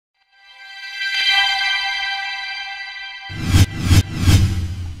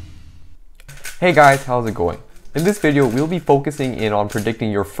Hey guys, how's it going? In this video, we'll be focusing in on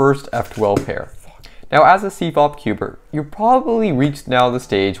predicting your first F2L pair. Now, as a CFOP cuber, you probably reached now the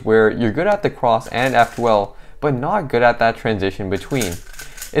stage where you're good at the cross and F2L, but not good at that transition between.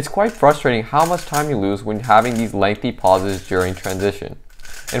 It's quite frustrating how much time you lose when having these lengthy pauses during transition.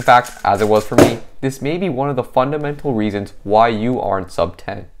 In fact, as it was for me, this may be one of the fundamental reasons why you aren't sub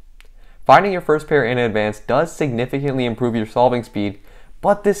 10. Finding your first pair in advance does significantly improve your solving speed,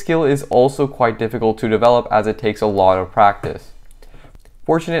 but this skill is also quite difficult to develop as it takes a lot of practice.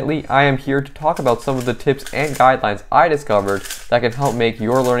 Fortunately, I am here to talk about some of the tips and guidelines I discovered that can help make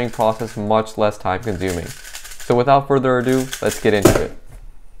your learning process much less time consuming. So without further ado, let's get into it.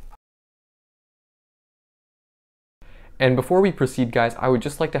 And before we proceed guys, I would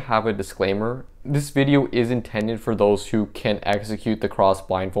just like to have a disclaimer. This video is intended for those who can execute the cross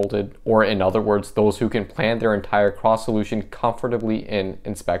blindfolded, or in other words, those who can plan their entire cross solution comfortably in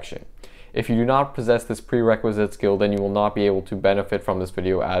inspection. If you do not possess this prerequisite skill, then you will not be able to benefit from this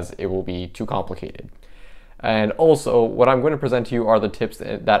video as it will be too complicated. And also, what I'm going to present to you are the tips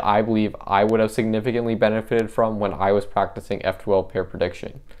that I believe I would have significantly benefited from when I was practicing F2L pair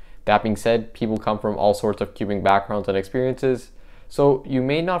prediction. That being said, people come from all sorts of cubing backgrounds and experiences, so you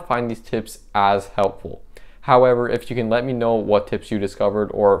may not find these tips as helpful. However, if you can let me know what tips you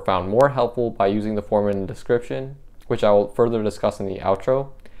discovered or found more helpful by using the form in the description, which I will further discuss in the outro,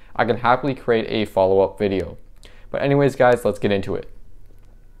 I can happily create a follow-up video. But anyways guys, let's get into it.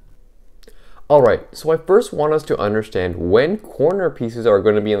 Alright, so I first want us to understand when corner pieces are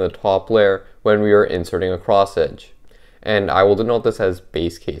going to be in the top layer when we are inserting a cross edge. And I will denote this as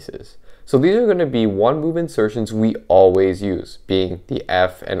base cases. So these are going to be one move insertions we always use, being the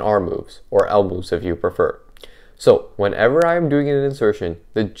F and R moves, or L moves if you prefer. So whenever I am doing an insertion,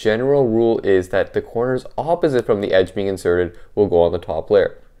 the general rule is that the corners opposite from the edge being inserted will go on the top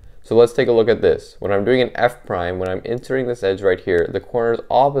layer. So let's take a look at this. When I'm doing an F prime, when I'm inserting this edge right here, the corners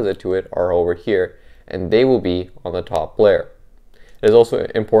opposite to it are over here, and they will be on the top layer. It is also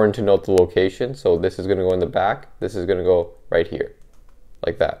important to note the location. So this is going to go in the back. This is going to go right here,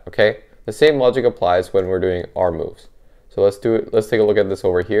 like that. Okay. The same logic applies when we're doing R moves. So let's do it. Let's take a look at this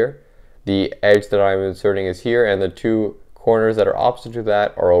over here. The edge that I'm inserting is here, and the two corners that are opposite to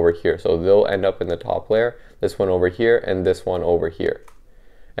that are over here. So they'll end up in the top layer. This one over here, and this one over here.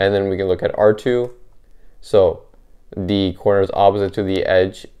 And then we can look at R2. So the corners opposite to the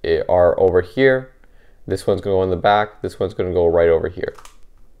edge are over here. This one's going to go in the back, this one's going to go right over here,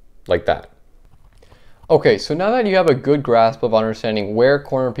 like that. Okay, so now that you have a good grasp of understanding where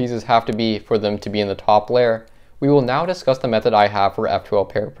corner pieces have to be for them to be in the top layer, we will now discuss the method I have for F2L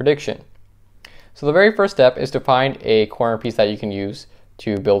pair prediction. So the very first step is to find a corner piece that you can use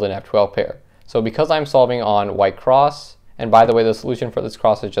to build an F2L pair. So because I'm solving on white cross, and by the way, the solution for this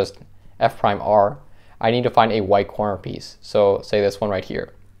cross is just F prime R, I need to find a white corner piece. So say this one right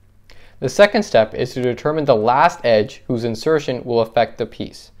here. The second step is to determine the last edge whose insertion will affect the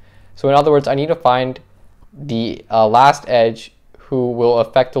piece. So in other words, I need to find the last edge who will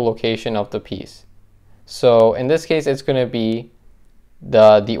affect the location of the piece. So in this case, it's going to be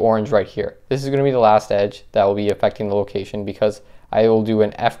the orange right here. This is going to be the last edge that will be affecting the location because I will do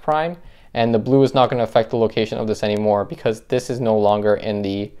an F prime, and the blue is not going to affect the location of this anymore because this is no longer in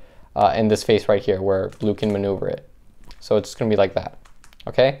the in this face right here where blue can maneuver it. So it's going to be like that.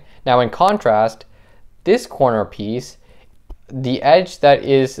 Okay. Now in contrast, this corner piece, the last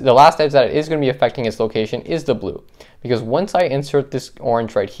edge that is going to be affecting its location is the blue, because once I insert this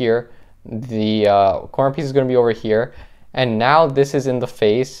orange right here, the corner piece is going to be over here, and now this is in the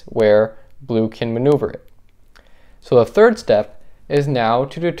face where blue can maneuver it. So the third step is now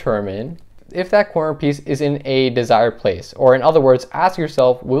to determine if that corner piece is in a desired place, or in other words, ask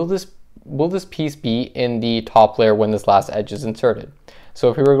yourself, will this piece be in the top layer when this last edge is inserted? So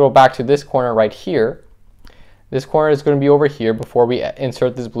if we were to go back to this corner right here, this corner is going to be over here before we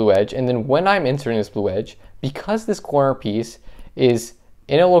insert this blue edge. And then when I'm inserting this blue edge, because this corner piece is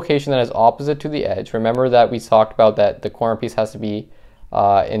in a location that is opposite to the edge, remember that we talked about that the corner piece has to be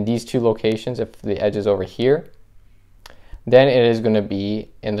in these two locations. If the edge is over here, then it is going to be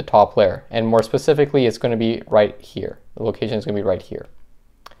in the top layer. And more specifically, it's going to be right here. The location is going to be right here.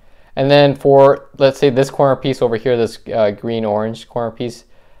 And then for, let's say, this corner piece over here, this green-orange corner piece,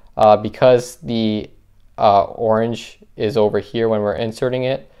 because the orange is over here when we're inserting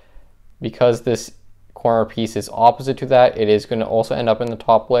it, because this corner piece is opposite to that, it is going to also end up in the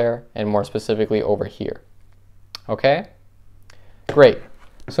top layer, and more specifically over here. Okay? Great.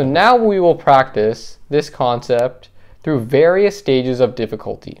 So now we will practice this concept through various stages of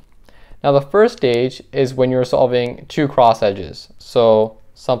difficulty. Now the first stage is when you're solving two cross edges. So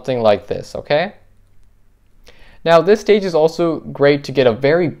something like this, okay? Now this stage is also great to get a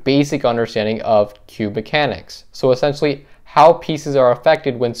very basic understanding of cube mechanics. So essentially how pieces are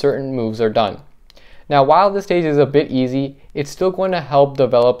affected when certain moves are done. Now while this stage is a bit easy, it's still going to help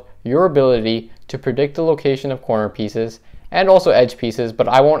develop your ability to predict the location of corner pieces and also edge pieces, but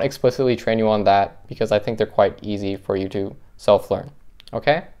I won't explicitly train you on that because I think they're quite easy for you to self-learn,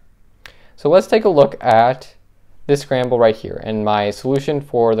 okay? So let's take a look at this scramble right here, and my solution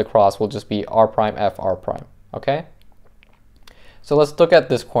for the cross will just be r prime f r prime, okay? So let's look at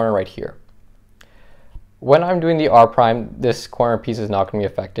this corner right here. When I'm doing the r prime, this corner piece is not going to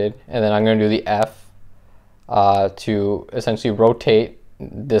be affected, and then I'm going to do the f to essentially rotate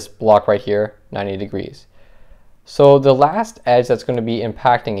this block right here 90 degrees. So the last edge that's going to be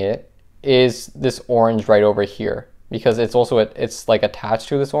impacting it is this orange right over here, because it's also it's like attached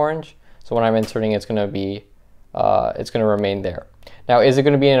to this orange. So when I'm inserting, it's going to remain there. Now, is it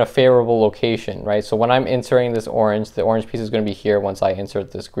going to be in a favorable location, right? So when I'm inserting this orange, the orange piece is going to be here once I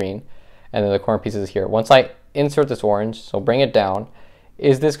insert this green, and then the corner piece is here. Once I insert this orange, so bring it down,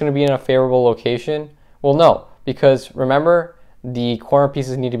 is this going to be in a favorable location? Well, no, because remember, the corner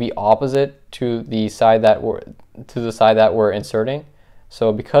pieces need to be opposite to the side that we're inserting.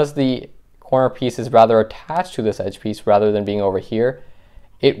 So because the corner piece is rather attached to this edge piece rather than being over here,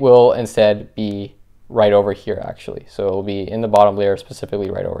 it will instead be right over here actually. So it will be in the bottom layer,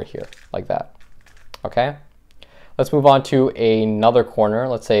 specifically right over here, like that. Okay? Let's move on to another corner.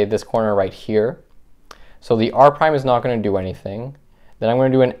 Let's say this corner right here. So the r prime is not going to do anything. Then I'm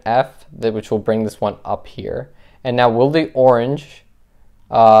going to do an f, which will bring this one up here. And now will the orange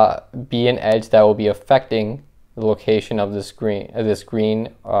be an edge that will be affecting the location of this green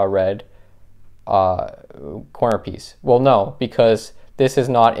red corner piece? Well, no, because this is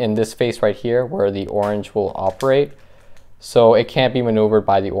not in this face right here where the orange will operate, so it can't be maneuvered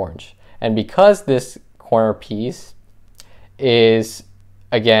by the orange. And because this corner piece is,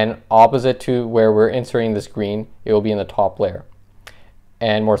 again, opposite to where we're inserting this green, it will be in the top layer,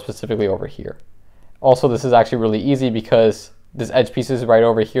 and more specifically over here. Also, this is actually really easy because this edge piece is right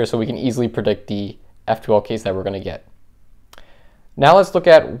over here, so we can easily predict the F2L case that we're going to get. Now let's look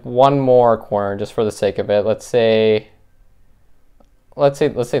at one more corner just for the sake of it. Let's say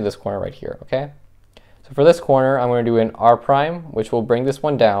this corner right here, okay? So for this corner, I'm going to do an r prime, which will bring this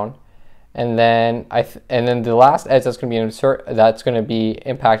one down, and then the last edge that's going to be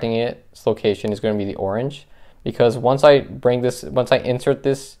impacting its location is going to be the orange, because once I insert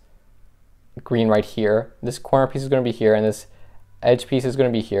this green right here, this corner piece is going to be here, and this edge piece is going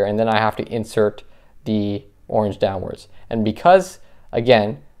to be here, and then I have to insert the orange downwards. And because,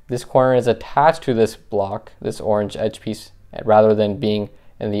 again, this corner is attached to this block, this orange edge piece, rather than being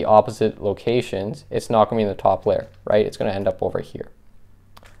in the opposite locations, it's not going to be in the top layer, right? It's going to end up over here.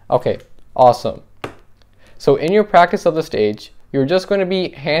 Okay, awesome. So in your practice of the stage, you're just going to be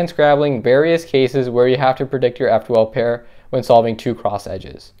hand scrabbling various cases where you have to predict your F2L pair when solving two cross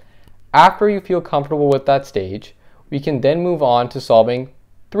edges. After you feel comfortable with that stage, we can then move on to solving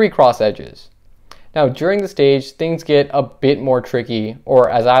three cross edges. Now during the stage, things get a bit more tricky, or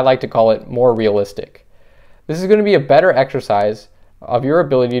as I like to call it, more realistic. This is going to be a better exercise of your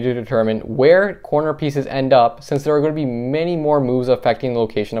ability to determine where corner pieces end up, since there are going to be many more moves affecting the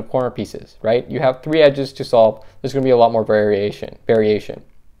location of corner pieces, right? You have three edges to solve. There's going to be a lot more variation.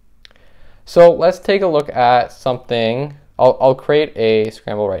 So let's take a look at something. I'll create a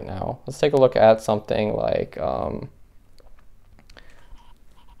scramble right now. Let's take a look at something like, and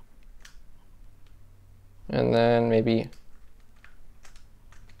then maybe,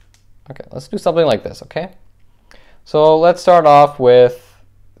 okay, let's do something like this, okay? So let's start off with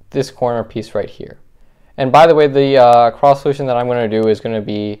this corner piece right here. And by the way, the cross solution that I'm going to do is going to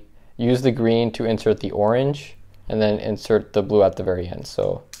be use the green to insert the orange and then insert the blue at the very end.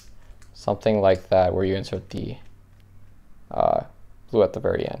 So something like that, where you insert the blue at the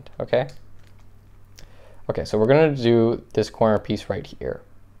very end, okay? Okay, so we're going to do this corner piece right here.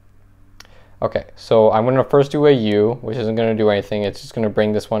 Okay, so I'm going to first do a U, which isn't going to do anything. It's just going to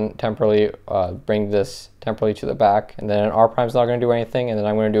bring this one temporarily, bring this temporarily to the back, and then an R prime is not going to do anything, and then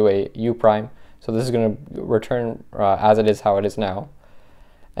I'm going to do a U prime. So this is going to return as it is, how it is now.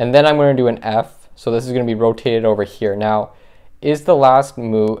 And then I'm going to do an F, so this is going to be rotated over here. Now, is the last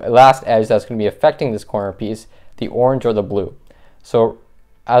edge that's going to be affecting this corner piece the orange or the blue? So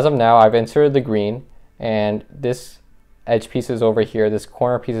as of now, I've inserted the green, and this edge piece is over here, this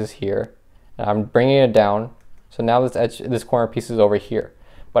corner piece is here. I'm bringing it down, so now this corner piece is over here.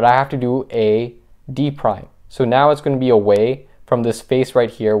 But I have to do a D prime. So now it's going to be away from this face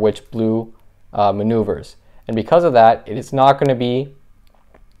right here, which blue maneuvers. And because of that, it is not going to be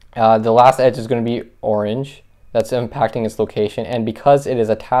The last edge is going to be orange. That's impacting its location, and because it is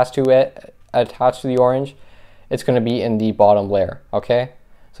attached to the orange, it's going to be in the bottom layer. Okay,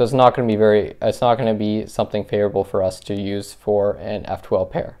 so it's not going to be it's not going to be something favorable for us to use for an F2L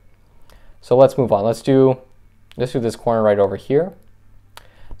pair. So let's move on. Let's do this corner right over here.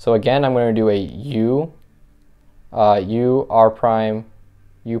 So again, I'm going to do a U, U, R prime,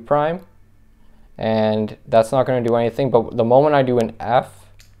 U prime, and that's not going to do anything. But the moment I do an F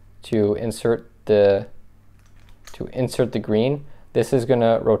to insert the green, this is going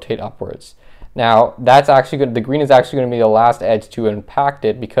to rotate upwards. Now that's actually good. The green is actually going to be the last edge to impact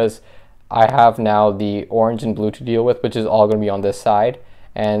it, because I have now the orange and blue to deal with, which is all going to be on this side,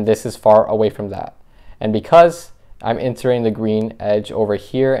 and this is far away from that. And because I'm inserting the green edge over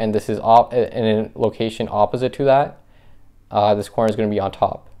here, and this is in a location opposite to that, this corner is going to be on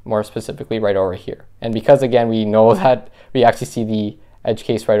top, more specifically right over here. And because again we know that we actually see the edge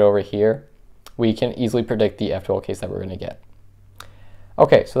case right over here, we can easily predict the F2L case that we're going to get.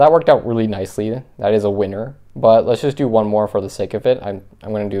 Okay, so that worked out really nicely. That is a winner. But let's just do one more for the sake of it. I'm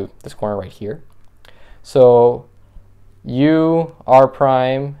going to do this corner right here. So U, R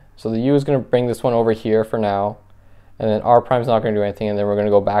prime. So the U is going to bring this one over here for now, and then R prime is not going to do anything, and then we're going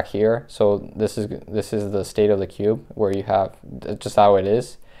to go back here. So this is the state of the cube where you have just how it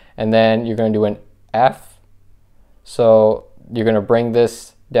is, and then you're going to do an F. So you're going to bring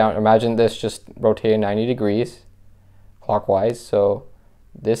this down. Imagine this just rotating 90 degrees clockwise. So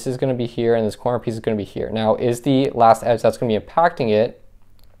this is going to be here, and this corner piece is going to be here. Now, is the last edge that's going to be impacting it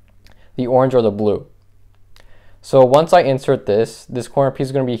the orange or the blue? So once I insert this corner piece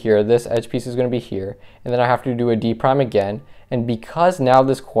is going to be here, this edge piece is going to be here, and then I have to do a D prime again. And because now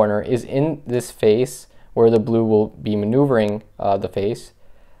this corner is in this face where the blue will be maneuvering the face,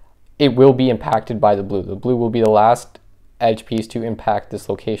 it will be impacted by the blue. The blue will be the last edge piece to impact this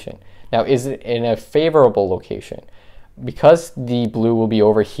location. Now, is it in a favorable location? Because the blue will be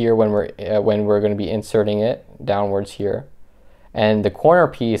over here when we're going to be inserting it downwards here, and the corner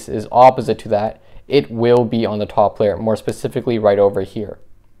piece is opposite to that, it will be on the top layer, more specifically right over here.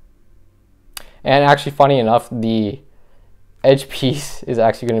 And actually, funny enough, the edge piece is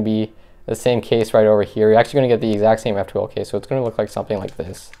actually going to be the same case right over here. You're actually going to get the exact same F2L case, so it's going to look like something like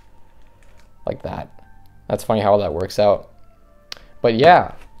this, like that. That's funny how that works out. But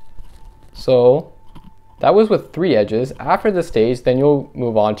yeah, so that was with 3 edges. After this stage, then you'll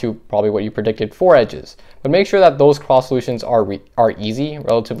move on to probably what you predicted, 4 edges. But make sure that those cross solutions are easy,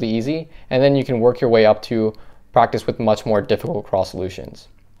 relatively easy, and then you can work your way up to practice with much more difficult cross solutions.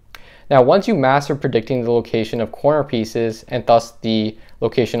 Now, once you master predicting the location of corner pieces, and thus the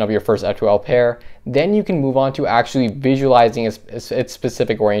location of your first F2L pair, then you can move on to actually visualizing its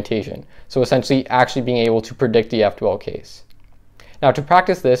specific orientation. So essentially actually being able to predict the F2L case. Now, to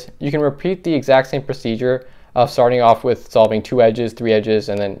practice this, you can repeat the exact same procedure of starting off with solving 2 edges, 3 edges,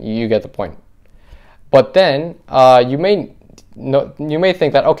 and then you get the point. But then you may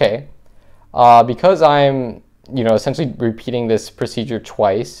think that, okay, because I'm essentially repeating this procedure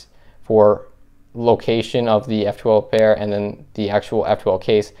twice for location of the F2L pair and then the actual F2L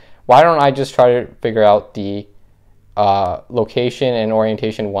case, why don't I just try to figure out the location and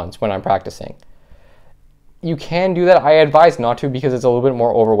orientation once when I'm practicing? You can do that. I advise not to, because it's a little bit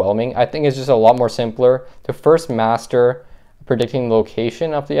more overwhelming. I think it's just a lot more simpler to first master predicting the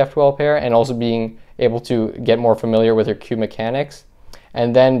location of the F2L pair and also being able to get more familiar with your cube mechanics,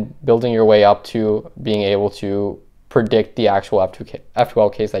 and then building your way up to being able to predict the actual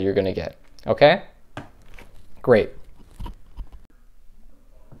F2L case that you're going to get. Okay? Great.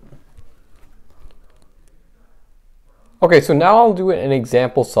 Okay, so now I'll do an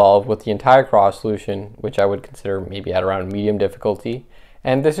example solve with the entire cross solution, which I would consider maybe at around medium difficulty.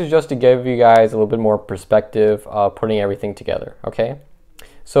 And this is just to give you guys a little bit more perspective of putting everything together, okay?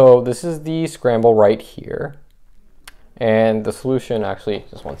 So this is the scramble right here. And the solution, actually,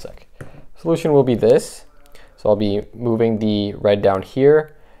 just one sec. Solution will be this. So I'll be moving the red down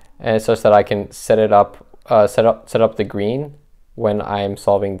here, and such that I can set up the green when I'm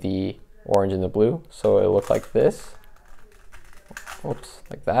solving the orange and the blue. So it'll look like this. Oops,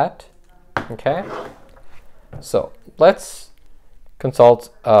 like that. Okay. So let's consult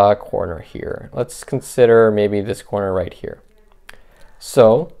a corner here. Let's consider maybe this corner right here.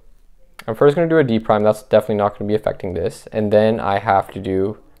 So I'm first going to do a D prime. That's definitely not going to be affecting this. And then I have to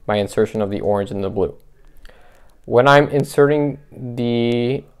do my insertion of the orange and the blue. When I'm inserting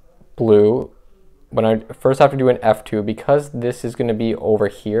the blue, when I first have to do an F2, because this is going to be over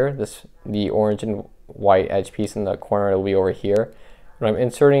here, the orange and white edge piece in the corner will be over here. When I'm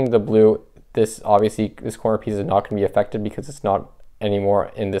inserting the blue, this corner piece is not going to be affected because it's not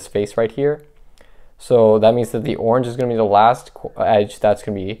anymore in this face right here. So that means that the orange is going to be the last edge that's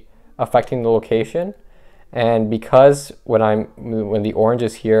going to be affecting the location. And because when the orange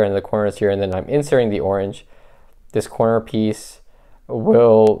is here and the corner is here, and then I'm inserting the orange, this corner piece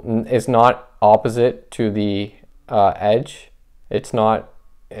is not opposite to the edge. It's not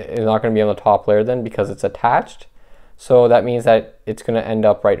going to be on the top layer then because it's attached. So that means that it's going to end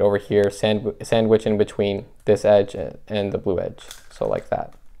up right over here, sandwich in between this edge and the blue edge. So like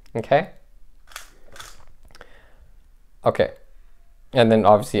that. Okay. Okay. And then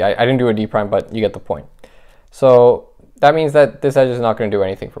obviously I didn't do a D prime, but you get the point. So that means that this edge is not going to do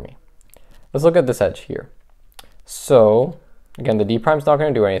anything for me. Let's look at this edge here. So again, the D prime is not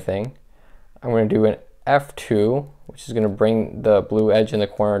going to do anything. I'm going to do an F2, which is going to bring the blue edge in the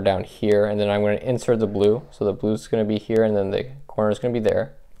corner down here, and then I'm going to insert the blue. So the blue is going to be here, and then the corner is going to be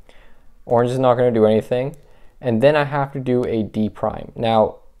there. Orange is not going to do anything. And then I have to do a D prime.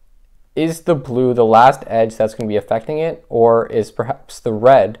 Now, is the blue the last edge that's going to be affecting it, or is perhaps the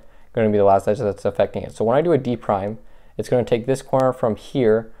red going to be the last edge that's affecting it? So when I do a D prime, it's going to take this corner from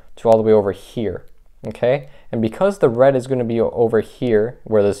here to all the way over here. Okay, and because the red is going to be over here,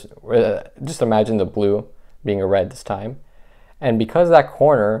 just imagine the blue being a red this time, and because that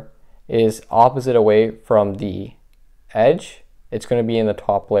corner is opposite away from the edge, it's going to be in the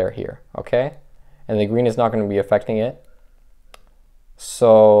top layer here. Okay, and the green is not going to be affecting it,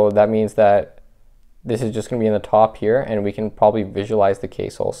 so that means that this is just going to be in the top here, and we can probably visualize the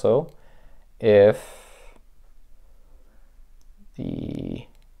case also if the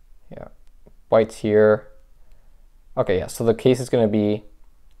white's here. Okay, yeah, so the case is going to be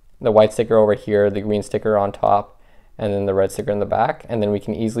the white sticker over here, the green sticker on top, and then the red sticker in the back. And then we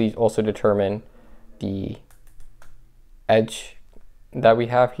can easily also determine the edge that we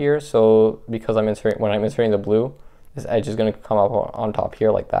have here. So because when I'm inserting the blue, this edge is going to come up on top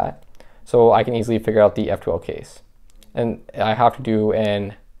here like that. So I can easily figure out the F2L case. And I have to do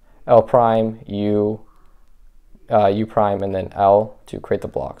an L prime, U prime, and then L to create the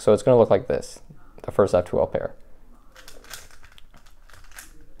block. So it's going to look like this, the first F2L pair.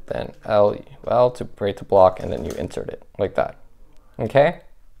 Then L to create the block, and then you insert it like that. Okay?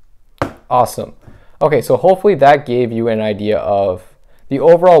 Awesome. Okay, so hopefully that gave you an idea of the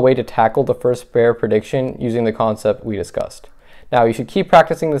overall way to tackle the first pair prediction using the concept we discussed. Now you should keep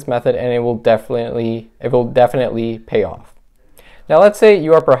practicing this method, and it will definitely pay off. Now let's say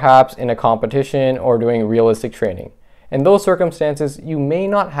you are perhaps in a competition or doing realistic training. In those circumstances, you may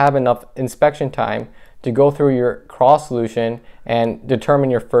not have enough inspection time to go through your cross solution and determine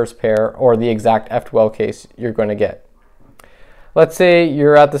your first pair or the exact F2L case you're going to get. Let's say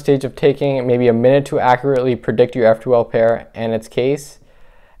you're at the stage of taking maybe a minute to accurately predict your F2L pair and its case,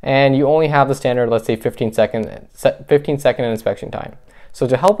 and you only have the standard, let's say 15-second inspection time. So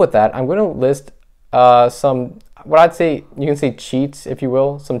to help with that, I'm going to list some, what I'd say, you can say cheats, if you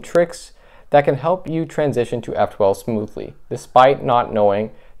will, some tricks that can help you transition to F2L smoothly, despite not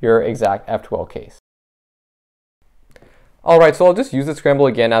knowing your exact F2L case. Alright, so I'll just use the scramble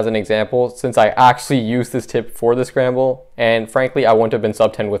again as an example, since I actually used this tip for the scramble, and frankly, I wouldn't have been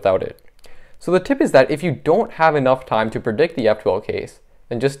sub 10 without it. So the tip is that if you don't have enough time to predict the F2L case,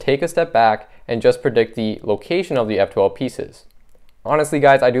 then just take a step back and just predict the location of the F2L pieces. Honestly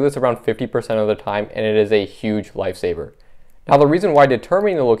guys, I do this around 50% of the time, and it is a huge lifesaver. Now the reason why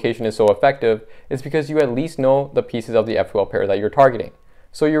determining the location is so effective is because you at least know the pieces of the F2L pair that you're targeting.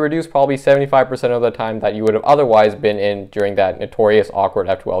 So you reduce probably 75% of the time that you would have otherwise been in during that notorious awkward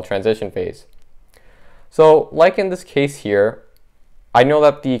F2L transition phase. So like in this case here, I know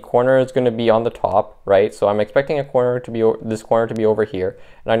that the corner is going to be on the top, right? So I'm expecting this corner to be over here,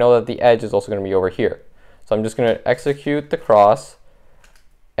 and I know that the edge is also going to be over here. So I'm just going to execute the cross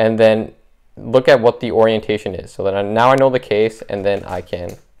and then look at what the orientation is. So then now I know the case, and then I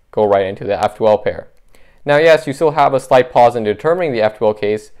can go right into the F2L pair. Now yes, you still have a slight pause in determining the F2L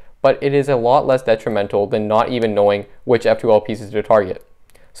case, but it is a lot less detrimental than not even knowing which F2L pieces to target.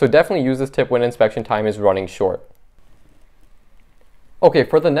 So definitely use this tip when inspection time is running short. Okay,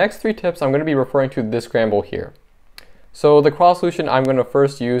 for the next 3 tips, I'm going to be referring to this scramble here. So the cross solution I'm going to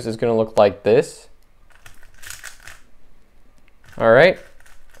first use is going to look like this. Alright,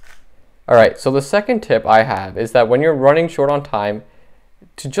 so the second tip I have is that when you're running short on time,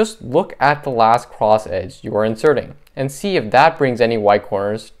 to just look at the last cross edge you are inserting and see if that brings any white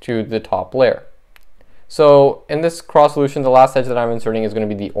corners to the top layer. So in this cross solution, the last edge that I'm inserting is going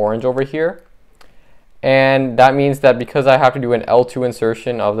to be the orange over here. And that means that because I have to do an L2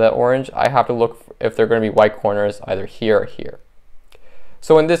 insertion of that orange, I have to look if they're going to be white corners either here or here.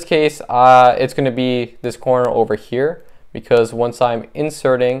 So in this case, it's going to be this corner over here, because once I'm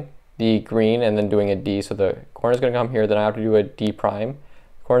inserting the green and then doing a D, so the corner is going to come here, then I have to do a D prime.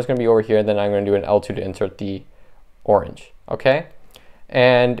 The corner is going to be over here, then I'm going to do an L2 to insert the orange, okay?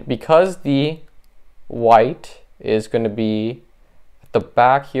 And because the white is going to be at the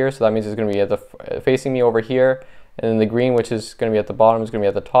back here, so that means it's going to be at the facing me over here, and then the green, which is going to be at the bottom, is going to be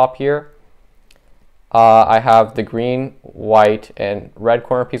at the top here. I have the green, white, and red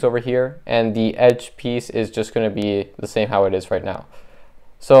corner piece over here, and the edge piece is just going to be the same how it is right now.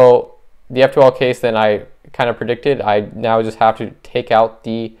 So the F2L case, then I kind of predicted, I now just have to take out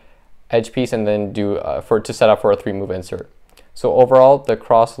the edge piece and then do to set up for a 3-move insert. So overall, the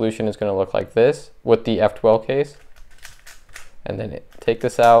cross solution is going to look like this with the F2L case, and then take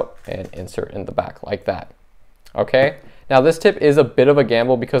this out and insert in the back like that. Okay. Now this tip is a bit of a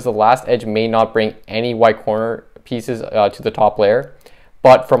gamble because the last edge may not bring any white corner pieces to the top layer,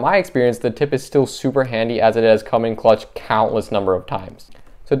 but from my experience, the tip is still super handy as it has come in clutch countless number of times.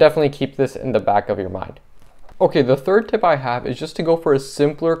 So definitely keep this in the back of your mind. Okay, the third tip I have is just to go for a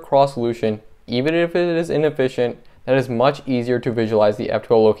simpler cross solution, even if it is inefficient, that is much easier to visualize the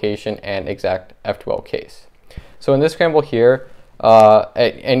F2L location and exact F2L case. So in this scramble here,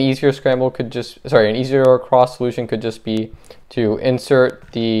 an easier cross solution could just be to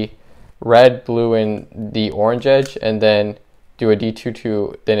insert the red, blue, and the orange edge, and then do a D2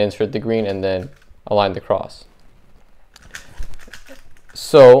 to then insert the green and then align the cross.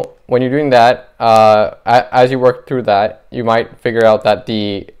 So when you're doing that, as you work through that, you might figure out that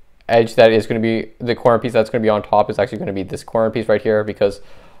the edge that is going to be the corner piece that's going to be on top is actually going to be this corner piece right here, because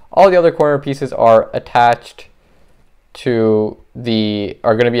all the other corner pieces are attached to the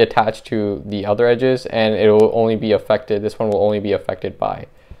other edges, and it will only be affected, this one will only be affected by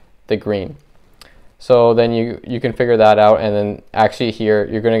the green. So then you can figure that out, and then actually here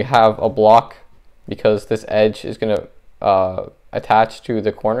you're going to have a block because this edge is going to attach to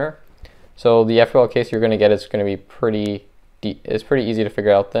the corner. So the F2L case you're going to get is going to be pretty easy to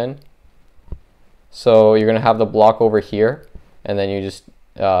figure out then. So you're going to have the block over here, and then you just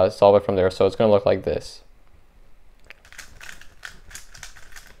solve it from there. So it's going to look like this.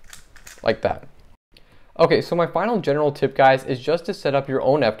 Like that. Okay, so my final general tip, guys, is just to set up your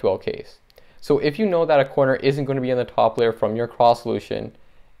own F2L case. So if you know that a corner isn't going to be in the top layer from your cross solution,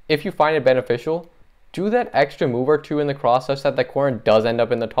 if you find it beneficial, do that extra move or two in the cross such that the corner does end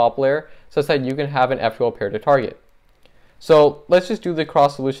up in the top layer, such that you can have an F2L pair to target. So let's just do the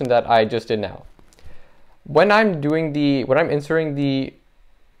cross solution that I just did now. When I'm inserting the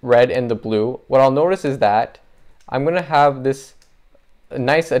red and the blue, what I'll notice is that I'm going to have this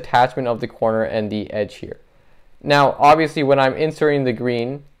nice attachment of the corner and the edge here. Now, obviously, when I'm inserting the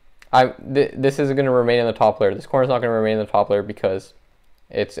green, this isn't going to remain in the top layer. This corner is not going to remain in the top layer because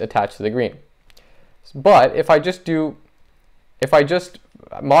it's attached to the green. But if I just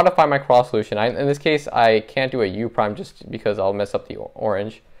modify my cross solution, in this case, I can't do a U prime just because I'll mess up the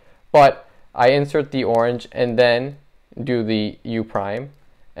orange. But I insert the orange and then do the U prime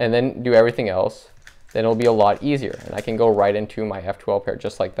and then do everything else. Then it'll be a lot easier, and I can go right into my F2L pair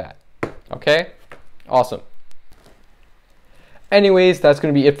just like that. Okay? Awesome. Anyways, that's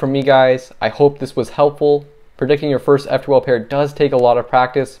going to be it from me, guys. I hope this was helpful. Predicting your first F2L pair does take a lot of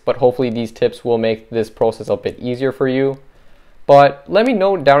practice, but hopefully these tips will make this process a bit easier for you. But let me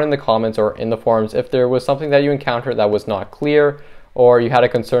know down in the comments or in the forums if there was something that you encountered that was not clear, or you had a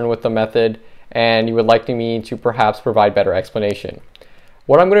concern with the method and you would like me to perhaps provide better explanation.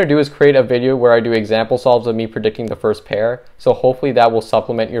 What I'm going to do is create a video where I do example solves of me predicting the first pair, so hopefully that will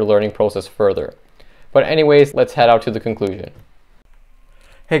supplement your learning process further. But anyways, let's head out to the conclusion.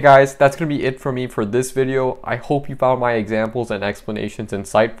 Hey guys, that's going to be it for me for this video. I hope you found my examples and explanations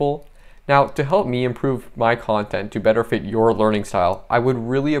insightful. Now, to help me improve my content to better fit your learning style, I would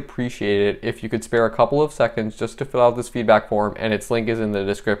really appreciate it if you could spare a couple of seconds just to fill out this feedback form, and its link is in the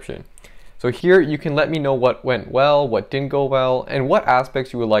description. So here you can let me know what went well, what didn't go well, and what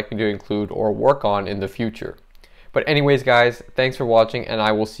aspects you would like me to include or work on in the future. But anyways guys, thanks for watching, and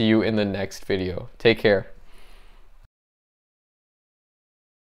I will see you in the next video. Take care.